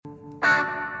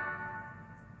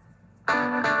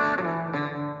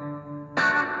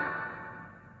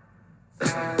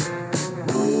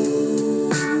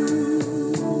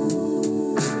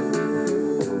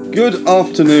Good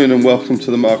afternoon and welcome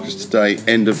to the Markets Today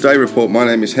End of Day Report. My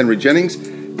name is Henry Jennings.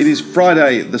 It is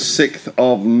Friday the 6th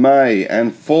of May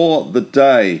and for the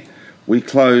day we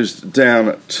closed down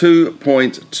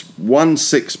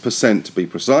 2.16% to be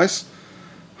precise,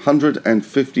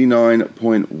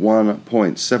 159.1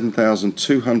 points,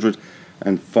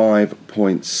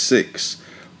 7,205.6.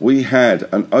 We had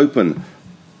an open,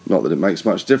 not that it makes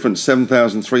much difference,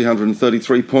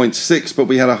 7,333.6, but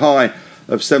we had a high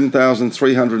of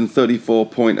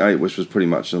 7,334.8, which was pretty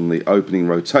much on the opening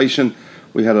rotation.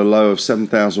 We had a low of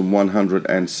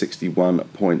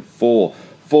 7,161.4.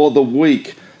 For the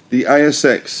week, the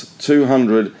ASX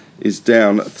 200 is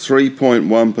down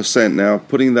 3.1%. Now,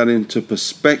 putting that into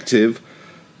perspective,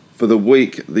 for the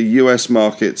week, the US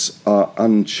markets are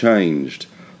unchanged.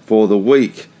 For the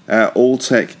week, our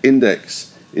all-tech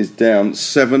index is down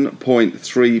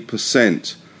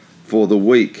 7.3%. For the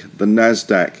week, the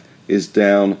Nasdaq is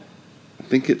down, I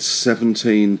think it's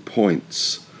 17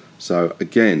 points. So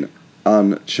again,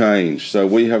 unchanged. So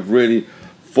we have really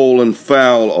fallen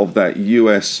foul of that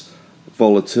US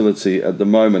volatility at the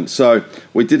moment. So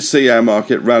we did see our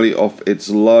market rally off its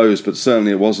lows, but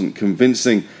certainly it wasn't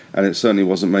convincing, and it certainly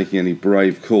wasn't making any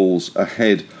brave calls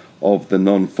ahead of the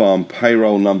non-farm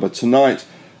payroll number tonight,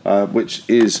 which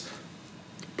is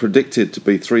predicted to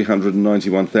be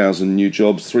 391,000 new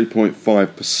jobs,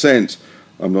 3.5%.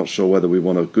 I'm not sure whether we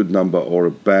want a good number or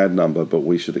a bad number, but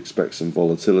we should expect some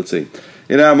volatility.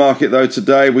 In our market, though,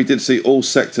 today we did see all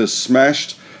sectors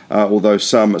smashed, although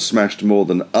some smashed more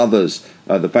than others.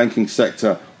 The banking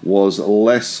sector was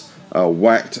less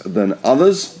whacked than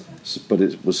others, but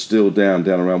it was still down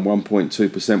around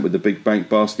 1.2%, with the big bank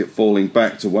basket falling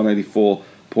back to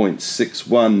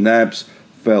 184.61. NABs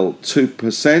fell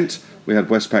 2%. We had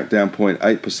Westpac down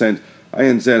 0.8%.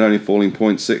 ANZ only falling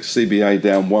 0.6%, CBA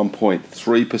down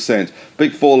 1.3%.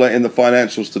 Big faller in the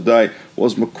financials today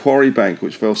was Macquarie Bank,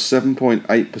 which fell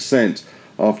 7.8%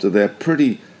 after their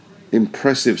pretty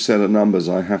impressive set of numbers,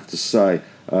 I have to say.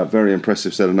 Very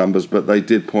impressive set of numbers, but they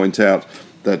did point out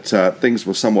that things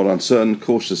were somewhat uncertain,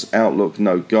 cautious outlook,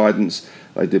 no guidance.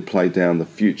 They did play down the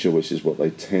future, which is what they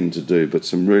tend to do, but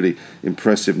some really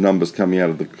impressive numbers coming out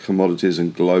of the Commodities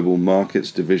and Global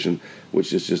Markets division,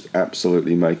 which is just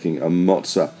absolutely making a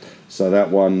mozza. So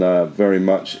that one very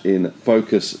much in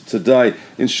focus today.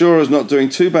 Insurers not doing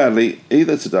too badly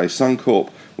either today. Suncorp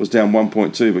was down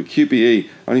 1.2, but QBE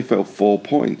only fell 4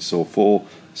 points or 4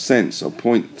 cents or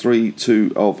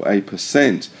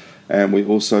 0.32%. And we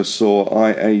also saw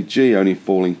IAG only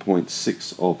falling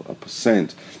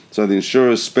 0.6%. So the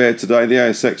insurers spared today. The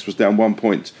ASX was down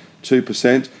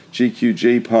 1.2%.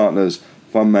 GQG Partners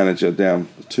Fund Manager down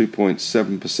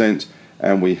 2.7%.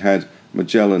 And we had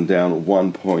Magellan down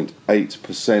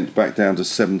 1.8%, back down to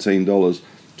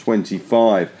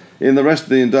 $17.25. In the rest of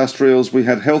the industrials, we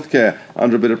had healthcare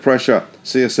under a bit of pressure.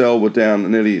 CSL were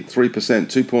down nearly 3%,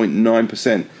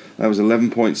 2.9%. That was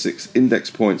 11.6 index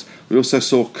points. We also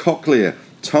saw Cochlear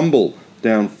tumble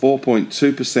down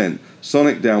 4.2%.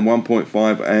 Sonic down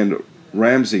 1.5% and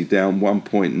Ramsay down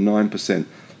 1.9%. A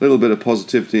little bit of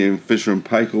positivity in Fisher &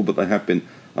 Paykel, but they have been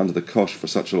under the cosh for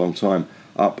such a long time,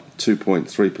 up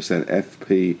 2.3%.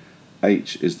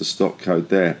 FPH is the stock code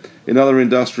there. In other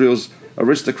industrials,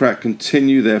 Aristocrat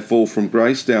continue their fall from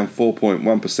grace, down 4.1%.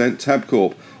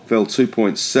 Tabcorp fell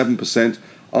 2.7%.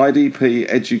 IDP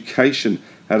Education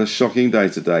had a shocking day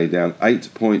today, down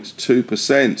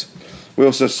 8.2%. We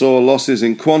also saw losses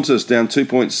in Qantas, down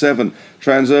 2.7%.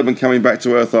 Transurban coming back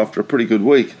to earth after a pretty good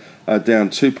week, down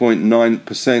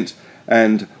 2.9%.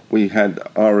 And we had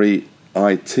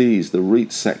REITs, the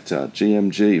REIT sector,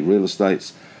 GMG, real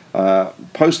estate's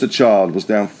poster child was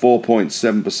down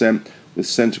 4.7%, with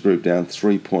Scentre Group down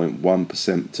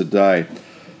 3.1% today.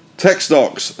 Tech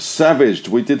stocks savaged.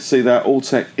 We did see that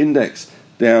all-tech index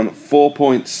down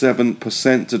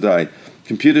 4.7% today.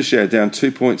 Computershare down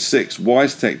 2.6%,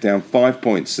 WiseTech down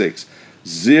 5.6%,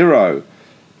 Xero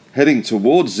heading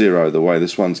towards zero the way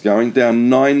this one's going, down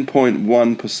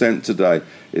 9.1% today.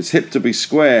 It's hip to be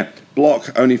square.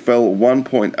 Block only fell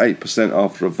 1.8%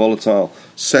 after a volatile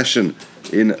session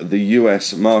in the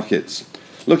US markets.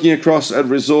 Looking across at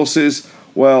resources,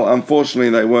 well, unfortunately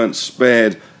they weren't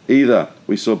spared either.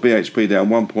 We saw BHP down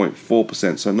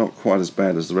 1.4%, so not quite as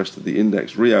bad as the rest of the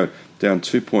index. Rio down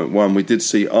 2.1%. We did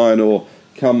see iron ore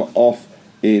come off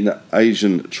in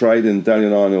Asian trade, and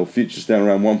Dalian iron ore futures down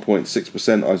around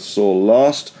 1.6% I saw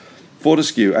last.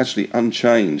 Fortescue actually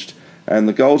unchanged, and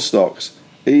the gold stocks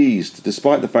eased,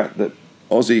 despite the fact that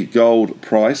Aussie gold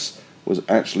price was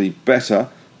actually better.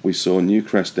 We saw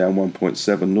Newcrest down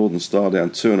 1.7, Northern Star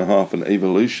down 2.5, and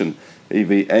Evolution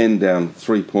EVN down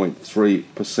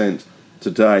 3.3%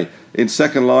 today. In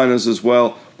second liners as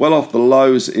well off the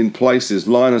lows in places.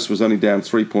 Lynas was only down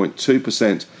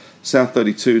 3.2%, South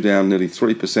 32 down nearly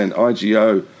 3%,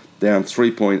 IGO down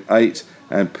 3.8%,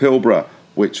 and Pilbara,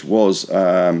 which was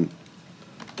down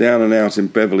and out in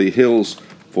Beverly Hills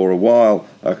for a while,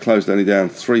 closed only down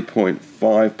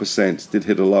 3.5%, did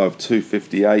hit a low of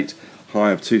 258, high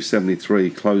of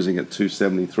 273, closing at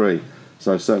 273.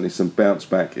 So certainly some bounce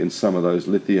back in some of those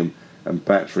lithium and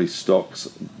battery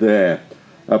stocks there.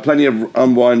 Plenty of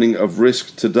unwinding of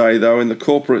risk today, though. In the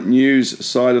corporate news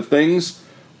side of things,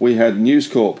 we had News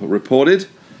Corp reported,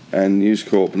 and News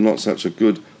Corp not such a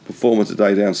good performer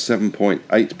today, down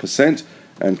 7.8%.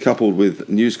 And coupled with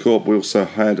News Corp, we also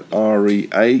had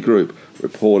REA Group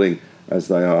reporting, as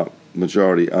they are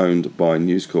majority owned by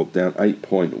News Corp, down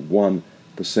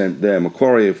 8.1% there.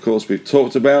 Macquarie, of course, we've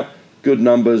talked about. Good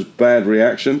numbers, bad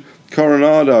reaction.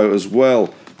 Coronado as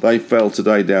well. They fell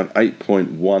today, down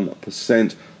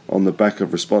 8.1% on the back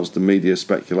of response to media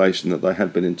speculation that they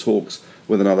had been in talks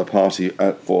with another party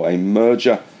for a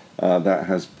merger. That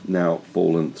has now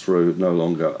fallen through, no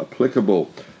longer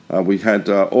applicable. We had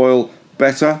oil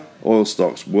better, oil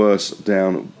stocks worse,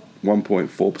 down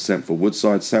 1.4% for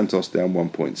Woodside, Santos down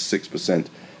 1.6%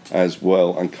 as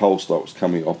well, and coal stocks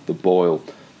coming off the boil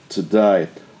today.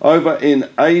 Over in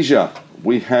Asia,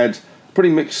 we had a pretty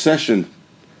mixed session.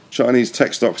 Chinese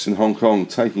tech stocks in Hong Kong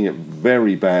taking it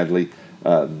very badly.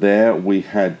 There we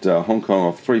had Hong Kong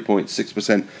off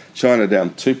 3.6%, China down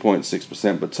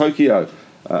 2.6%, but Tokyo,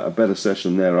 a better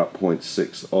session there, up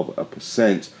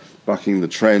 0.6%, bucking the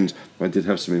trend. I did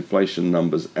have some inflation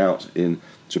numbers out in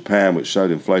Japan, which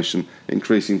showed inflation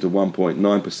increasing to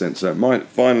 1.9%, so it might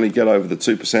finally get over the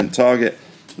 2% target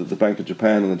that the Bank of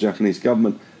Japan and the Japanese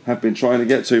government have been trying to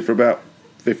get to for about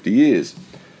 50 years.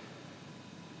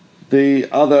 The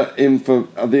other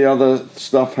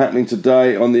stuff happening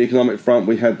today on the economic front,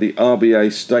 we had the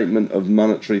RBA Statement of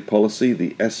Monetary Policy,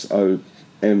 the SOMP,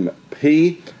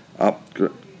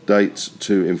 updates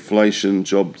to inflation,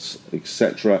 jobs,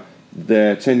 etc.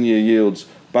 Their 10-year yields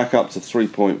back up to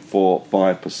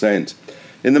 3.45%.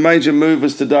 In the major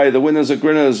movers today, the winners are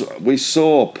grinners. We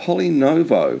saw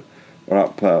PolyNovo are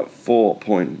up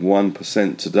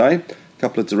 4.1% today. A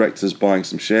couple of directors buying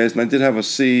some shares, and they did have a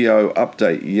CEO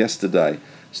update yesterday.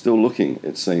 Still looking,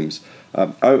 it seems.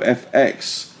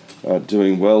 OFX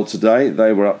doing well today.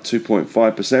 They were up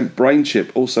 2.5%.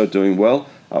 BrainChip also doing well,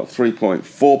 up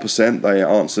 3.4%. They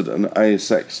answered an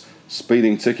ASX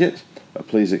speeding ticket.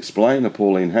 Please explain,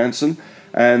 Pauline Hanson.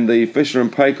 And the Fisher &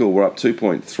 Paykel were up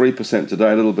 2.3%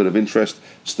 today. A little bit of interest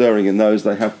stirring in those.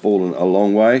 They have fallen a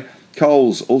long way.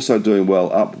 Coles also doing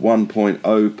well, up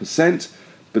 1.0%.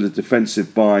 Bit of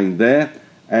defensive buying there.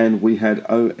 And we had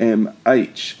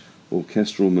OMH,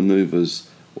 Orchestral Manoeuvres,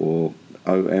 or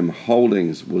OM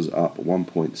Holdings, was up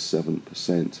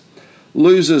 1.7%.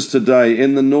 Losers today.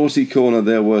 In the naughty corner,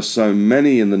 there were so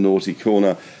many in the naughty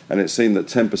corner, and it seemed that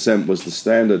 10% was the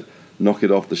standard knock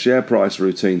it off the share price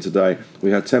routine today.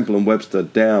 We had Temple & Webster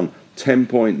down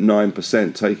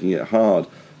 10.9%, taking it hard.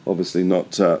 Obviously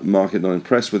market not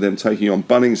impressed with them taking on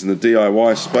Bunnings in the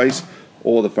DIY space,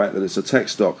 or the fact that it's a tech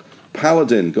stock.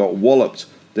 Paladin got walloped,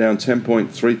 down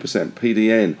 10.3%.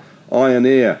 PDN.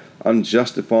 Ioneer,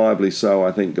 unjustifiably so,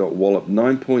 I think, got walloped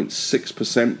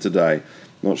 9.6% today.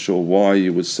 Not sure why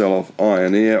you would sell off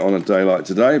Ioneer on a day like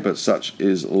today, but such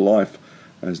is life,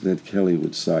 as Ned Kelly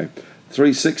would say.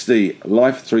 360,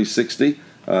 Life 360,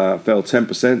 fell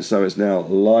 10%, so it's now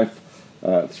Life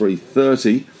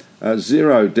 330.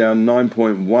 Zero down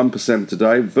 9.1%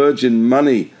 today. Virgin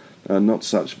Money, not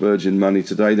such Virgin Money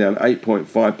today, down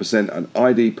 8.5%, and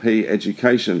IDP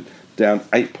Education down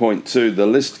 8.2%. The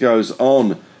list goes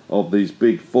on of these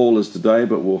big fallers today,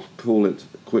 but we'll call it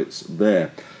quits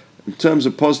there. In terms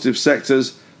of positive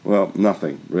sectors, well,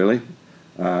 nothing really.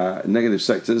 Negative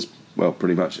sectors, well,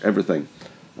 pretty much everything.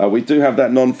 We do have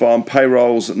that non-farm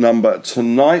payrolls number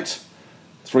tonight.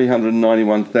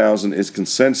 391,000 is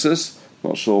consensus.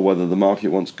 Not sure whether the market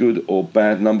wants good or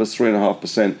bad numbers.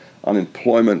 3.5%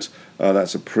 unemployment.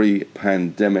 That's a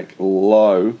pre-pandemic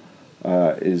low,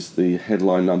 is the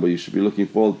headline number you should be looking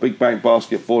for. The big bank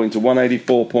basket falling to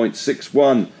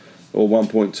 184.61 or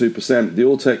 1.2%. The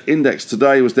All-Tech Index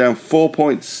today was down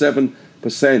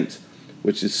 4.7%,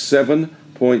 which is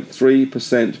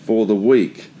 7.3% for the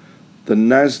week. The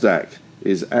Nasdaq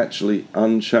is actually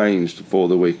unchanged for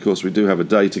the week. Of course, we do have a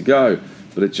day to go,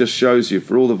 but it just shows you,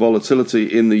 for all the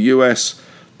volatility in the US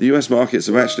the US markets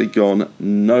have actually gone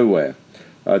nowhere.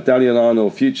 Dalian Iron Ore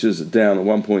futures down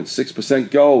 1.6%.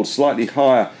 Gold slightly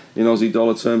higher in Aussie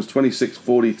dollar terms,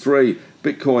 26.43.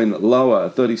 Bitcoin lower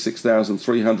at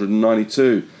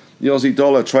 36,392. The Aussie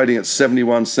dollar trading at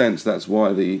 71 cents. That's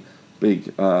why the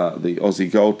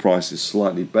Aussie gold price is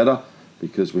slightly better,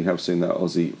 because we have seen that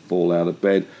Aussie fall out of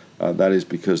bed. That is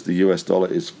because the US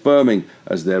dollar is firming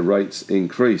as their rates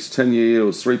increase. 10-year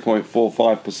yields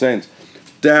 3.45%.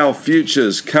 Dow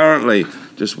futures currently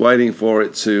just waiting for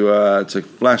it to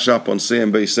flash up on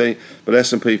CNBC, but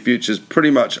S&P futures pretty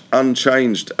much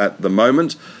unchanged at the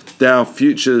moment. Dow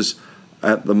futures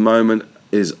at the moment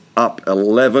is up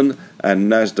 11,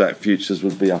 and Nasdaq futures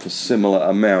would be up a similar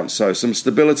amount. So some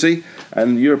stability,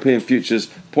 and European futures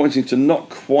pointing to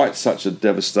not quite such a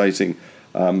devastating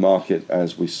market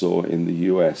as we saw in the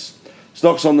US.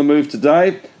 Stocks on the move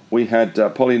today. We had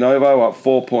PolyNovo up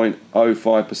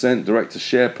 4.05%, direct to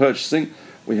share purchasing.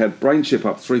 We had BrainChip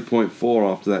up 3.4%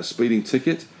 after that speeding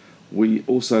ticket. We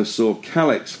also saw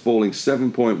Calix falling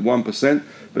 7.1%,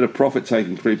 bit of profit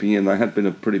taking creeping in. They had been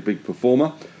a pretty big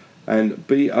performer. And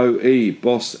BOE,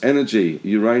 Boss Energy,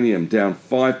 uranium down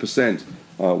 5%.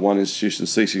 One institution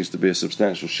ceasing to be a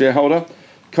substantial shareholder.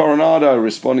 Coronado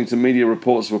responding to media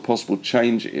reports of a possible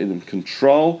change in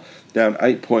control, down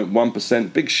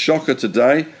 8.1%. Big shocker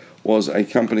today was a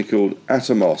company called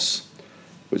Atomos,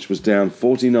 which was down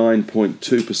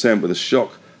 49.2% with a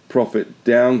shock profit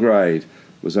downgrade. It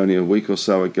was only a week or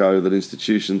so ago that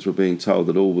institutions were being told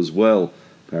that all was well.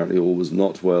 Apparently all was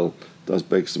not well. Does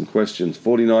beg some questions.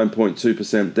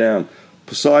 49.2% down.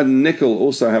 Poseidon Nickel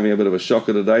also having a bit of a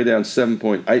shocker today, down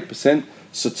 7.8%.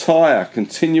 Cettire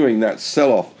continuing that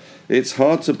sell-off. It's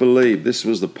hard to believe this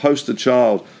was the poster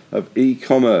child of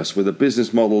e-commerce with a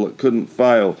business model that couldn't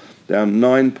fail, down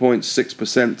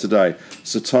 9.6% today.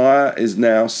 Cettire is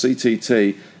now,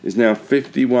 CTT, is now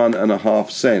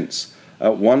 51.5 cents.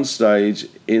 At one stage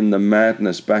in the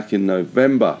madness back in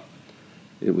November,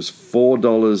 it was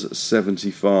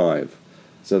 $4.75.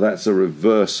 So that's a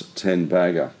reverse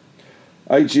 10-bagger.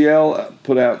 AGL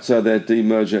put out their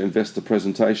demerger investor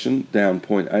presentation, down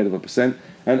 0.8%.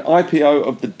 And IPO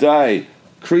of the day,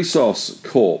 Chrysos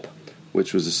Corp,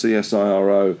 which was a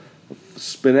CSIRO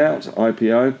spin-out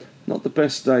IPO. Not the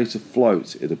best day to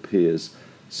float, it appears.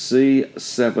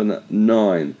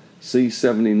 C79.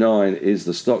 C79 is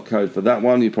the stock code for that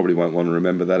one. You probably won't want to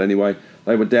remember that anyway.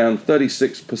 They were down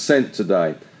 36%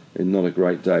 today. In not a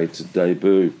great day to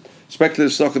debut.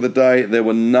 Speculative stock of the day, there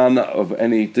were none of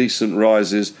any decent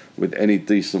rises with any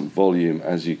decent volume,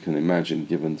 as you can imagine,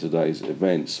 given today's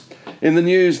events. In the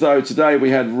news, though, today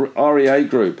we had REA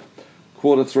Group.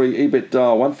 Quarter 3 EBITDA,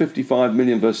 155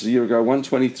 million versus a year ago,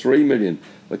 123 million.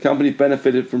 The company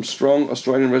benefited from strong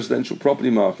Australian residential property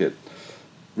market.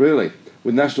 Really,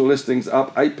 with national listings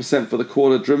up 8% for the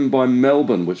quarter, driven by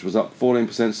Melbourne, which was up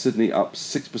 14%, Sydney up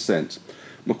 6%.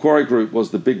 Macquarie Group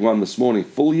was the big one this morning.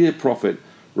 Full year profit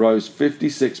rose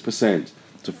 56%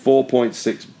 to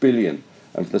 4.6 billion,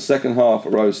 and for the second half it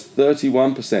rose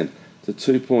 31% to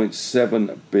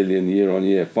 2.7 billion year on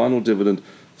year. Final dividend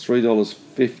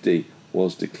 $3.50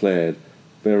 was declared.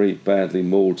 Very badly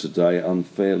mauled today,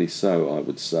 unfairly so, I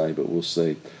would say, but we'll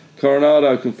see.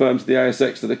 Coronado confirms to the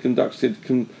ASX that it conducted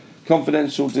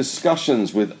confidential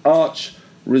discussions with Arch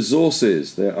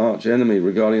Resources, their arch enemy,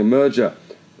 regarding a merger.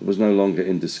 It was no longer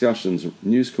in discussions.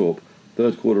 News Corp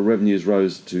third quarter revenues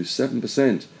rose to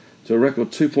 7% to a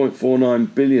record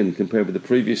 $2.49 billion compared with the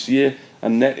previous year,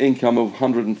 and net income of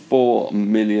 $104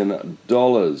 million.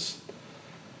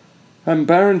 And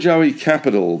Barrenjoey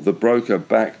Capital, the broker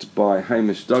backed by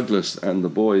Hamish Douglas and the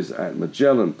boys at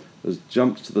Magellan, has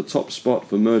jumped to the top spot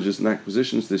for mergers and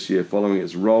acquisitions this year following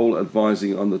its role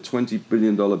advising on the $20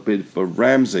 billion bid for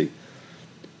Ramsay.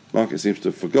 Market seems to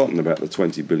have forgotten about the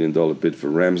 $20 billion bid for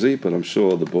Ramsay, but I'm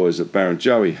sure the boys at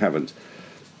Barrenjoey haven't.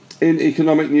 In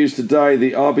economic news today,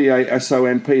 the RBA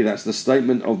SOMP, that's the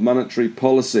Statement of Monetary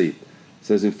Policy,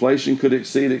 says inflation could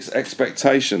exceed its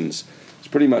expectations. It's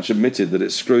pretty much admitted that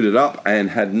it screwed it up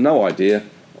and had no idea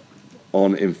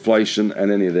on inflation,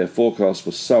 and any of their forecasts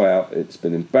were so out, it's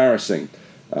been embarrassing.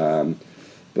 But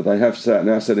they have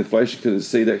now said inflation could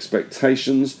exceed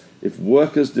expectations if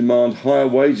workers demand higher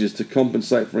wages to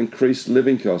compensate for increased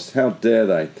living costs. How dare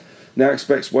they? Now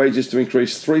expects wages to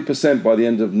increase 3% by the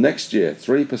end of next year.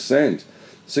 3%.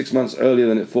 6 months earlier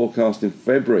than it forecast in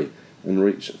February, and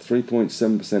reach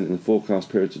 3.7% in the forecast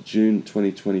period to June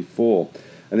 2024.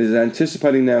 And it is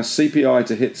anticipating now CPI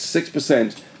to hit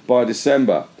 6% by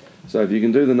December. So if you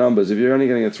can do the numbers, if you're only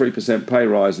getting a 3% pay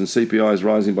rise and CPI is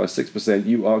rising by 6%,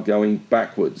 you are going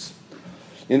backwards.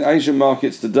 In Asian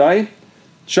markets today,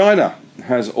 China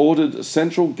has ordered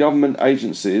central government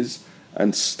agencies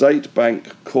and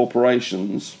state-backed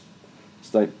corporations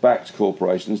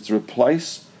to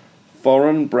replace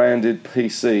foreign-branded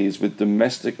PCs with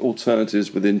domestic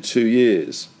alternatives within 2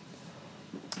 years.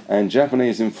 And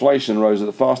Japanese inflation rose at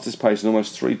the fastest pace in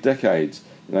almost 3 decades.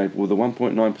 With a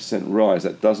 1.9% rise,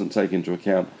 that doesn't take into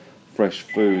account fresh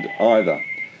food either.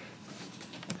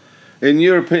 In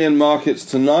European markets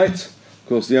tonight, of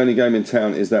course, the only game in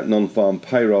town is that non-farm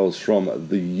payrolls from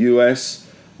the US.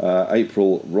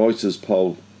 April Reuters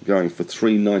poll going for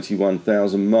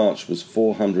 391,000. March was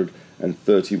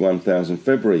 431,000.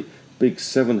 February, big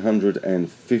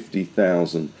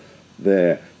 750,000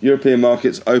 there. European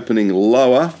markets opening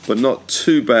lower, but not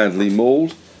too badly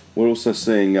mauled. We're also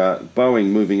seeing Boeing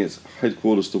moving its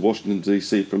headquarters to Washington,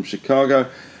 D.C. from Chicago.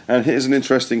 And here's an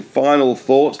interesting final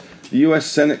thought. The US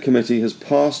Senate committee has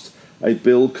passed a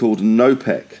bill called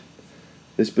NOPEC.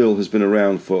 This bill has been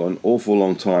around for an awful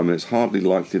long time and it's hardly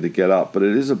likely to get up, but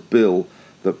it is a bill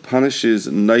that punishes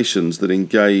nations that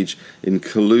engage in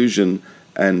collusion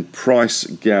and price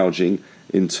gouging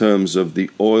in terms of the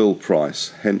oil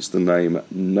price, hence the name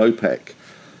NOPEC.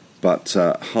 But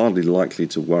hardly likely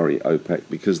to worry OPEC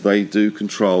because they do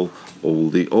control all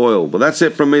the oil. But that's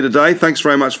it from me today. Thanks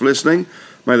very much for listening.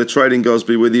 May the trading gods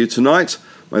be with you tonight.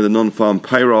 May the non-farm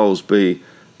payrolls be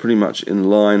pretty much in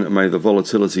line. May the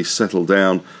volatility settle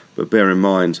down. But bear in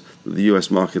mind that the US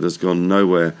market has gone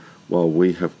nowhere while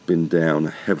we have been down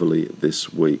heavily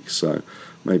this week. So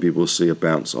maybe we'll see a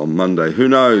bounce on Monday. Who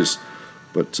knows?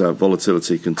 But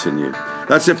volatility continued.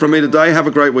 That's it from me today. Have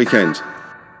a great weekend.